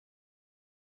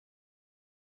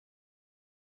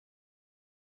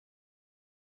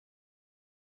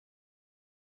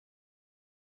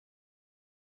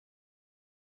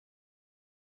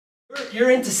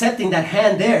You're intercepting that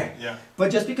hand there. Yeah.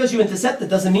 But just because you intercept it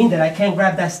doesn't mean that I can't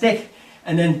grab that stick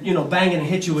and then, you know, bang it and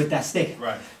hit you with that stick.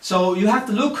 Right. So you have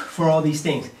to look for all these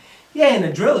things. Yeah, in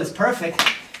the drill it's perfect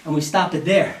and we stop it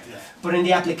there. Yeah. But in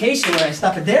the application, when I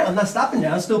stop it there, I'm not stopping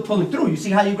there, I'm still pulling through. You see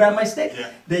how you grab my stick? Yeah.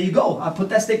 There you go. I put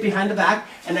that stick behind the back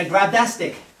and I grab that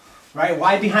stick. Right?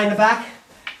 Why behind the back?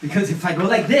 Because if I go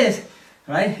like this,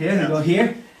 right, here, Yeah. you go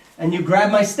here, and you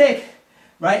grab my stick,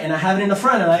 right, and I have it in the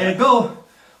front and I let it go,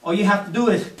 all you have to do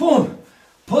is, boom,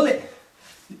 pull it,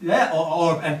 yeah,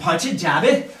 and punch it, jab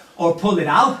it, or pull it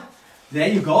out. There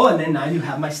you go, and then now you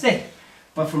have my stick.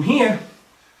 But from here,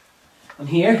 I'm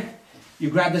here, you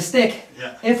grab the stick.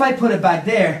 Yeah. If I put it back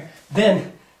there,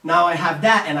 then now I have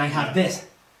that and I have this.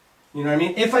 You know what I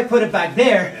mean? If I put it back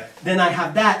there, then I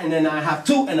have that and then I have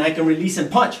two and I can release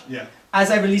and punch. Yeah.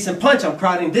 As I release and punch, I'm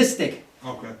crowding this stick.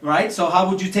 Okay. Right? So how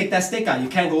would you take that stick out? You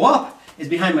can't go up. It's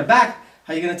behind my back.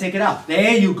 How are you going to take it out?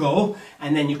 There you go.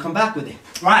 And then you come back with it.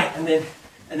 Right. And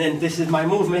then this is my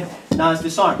movement. Now it's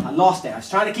disarmed. I lost it. I was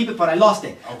trying to keep it, but I lost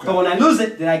it. Okay. But when I lose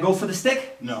it, did I go for the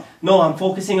stick? No. No, I'm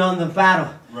focusing on the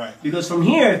battle. Right. Because from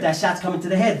here, if that shot's coming to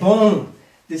the head, boom.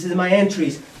 This is my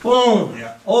entries. Boom.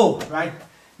 Yeah. Oh, right?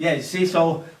 Yeah, you see?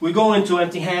 So we go into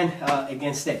empty hand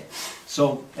against stick.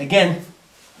 So again,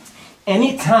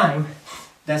 anytime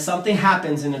that something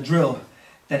happens in a drill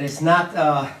that is not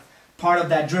part of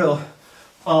that drill,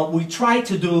 we try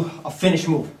to do a finish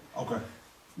move. Okay.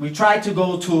 We try to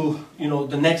go to, you know,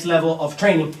 the next level of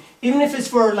training, even if it's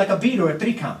for like a beat or a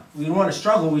 3 count. We don't want to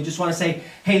struggle. We just want to say,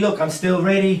 hey, look, I'm still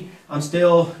ready. I'm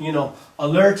still, you know,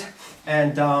 alert,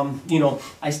 and you know,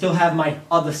 I still have my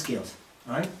other skills.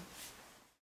 All right.